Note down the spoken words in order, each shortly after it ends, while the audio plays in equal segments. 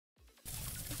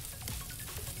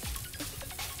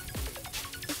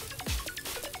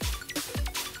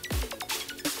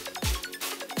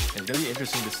It's going to be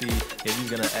interesting to see if he's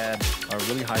going to add a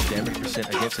really high damage percent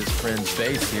against his friend's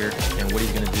base here and what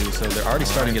he's going to do. So they're already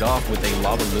starting it off with a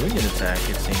Lavaloonian attack,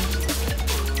 it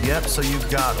seems. Yep, so you've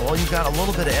got a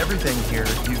little bit of everything here.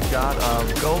 You've got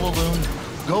Go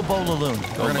Laloon, Go Bolaloon.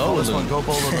 We're going to call this one Go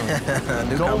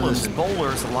Bolaloon. Golems,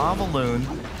 Bowlers, Lavaloon,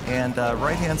 and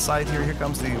right-hand side here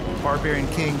comes the Barbarian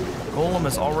King. Golem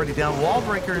is already down. Wall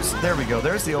breakers, there we go.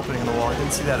 There's the opening in the wall. I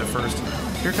didn't see that at first.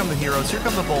 Here come the heroes. Here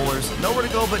come the bowlers. Nowhere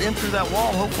to go but in through that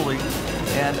wall, hopefully.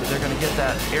 And they're going to get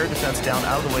that air defense down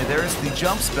out of the way. There's the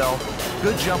jump spell.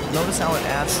 Good jump. Notice how it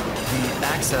adds the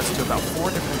access to about 4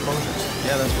 different closures.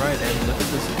 Yeah, that's right. And look at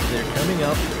this. They're coming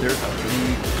up. The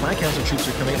Clan Council troops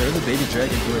are coming. There's the Baby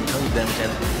Dragon doing tons of damage.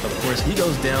 And, of course, he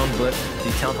goes down, but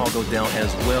the Town Hall goes down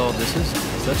as well. This is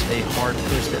such a hard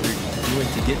push that they're doing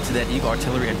to get to that Eagle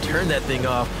Artillery and turn that thing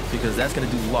off, because that's going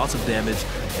to do lots of damage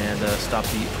and stop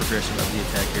the progression of the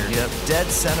attack here. Yep, dead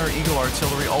center Eagle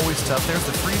Artillery, always tough. There's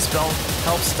the freeze spell,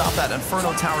 helps stop that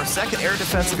Inferno Tower. Second air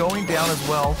defense going down as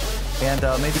well. And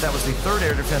maybe that was the third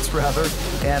air defense, rather.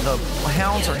 And the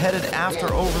Hounds are headed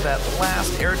after over that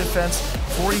last air defense.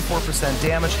 44%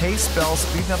 damage. Haste spell,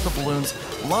 speeding up the balloons.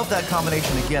 Love that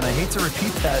combination again. I hate to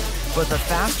repeat that, but the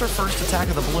faster first attack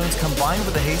of the balloons combined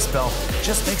with the haste spell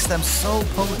just makes them so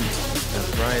potent.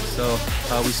 That's right. So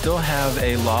we still have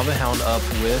a Lava Hound up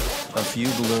with a few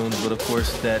balloons, but of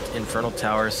course that Infernal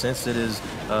Tower, since it is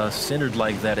centered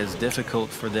like that, is difficult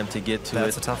for them to get to.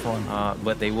 That's a tough one.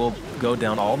 But they will go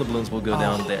down. All the balloons will go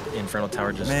down. That Infernal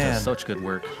Tower just does such good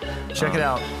work. Check it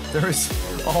out. There is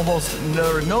almost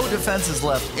no defenses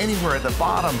left anywhere at the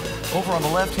bottom. Over on the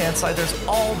left-hand side, there's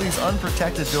all these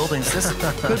unprotected buildings. This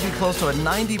could be close to a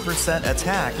 90%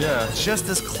 attack. Yeah. It's just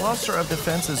this cluster of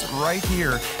defenses right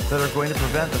here that are going to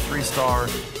prevent the 3-star.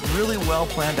 Really well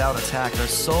planned out attack. There's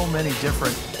so many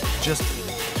different just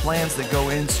plans that go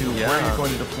into where you're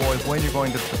going to deploy, when you're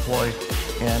going to deploy.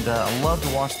 And I love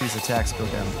to watch these attacks go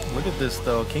down. Look at this,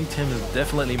 though. King Tim is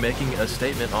definitely making a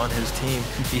statement on his team.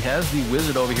 He has the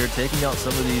Wizard over here taking out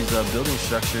some of these building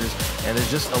structures, and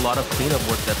there's just a lot of cleanup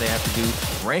work that they have to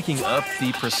do, ranking up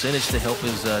the percentage to help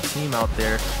his team out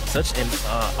there. Such a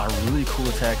really cool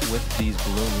attack with these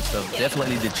balloons and stuff.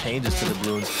 Definitely the changes to the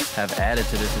balloons have added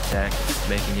to this attack,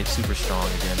 making it super strong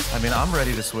again. I mean, I'm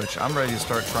ready to switch. I'm ready to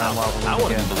start trying Lavaloon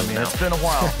again. I mean, it's been a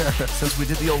while since we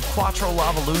did the old Quattro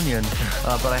Lavaloonian.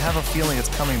 But I have a feeling it's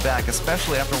coming back,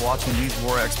 especially after watching these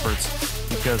war experts.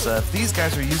 Because if these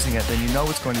guys are using it, then you know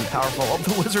it's going to be powerful. Oh,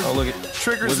 the Wizard look at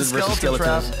triggers Wizard the skeleton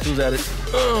trap. Who's at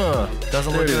it?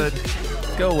 Doesn't look good.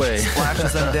 Go away.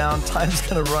 Splashes them down. Time's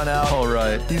going to run out. All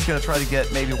right. He's going to try to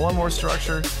get maybe one more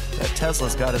structure. That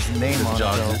Tesla's got his name on it,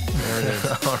 though. There it is.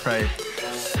 All right.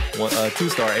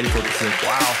 2-star, 84%.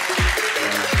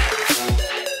 Wow.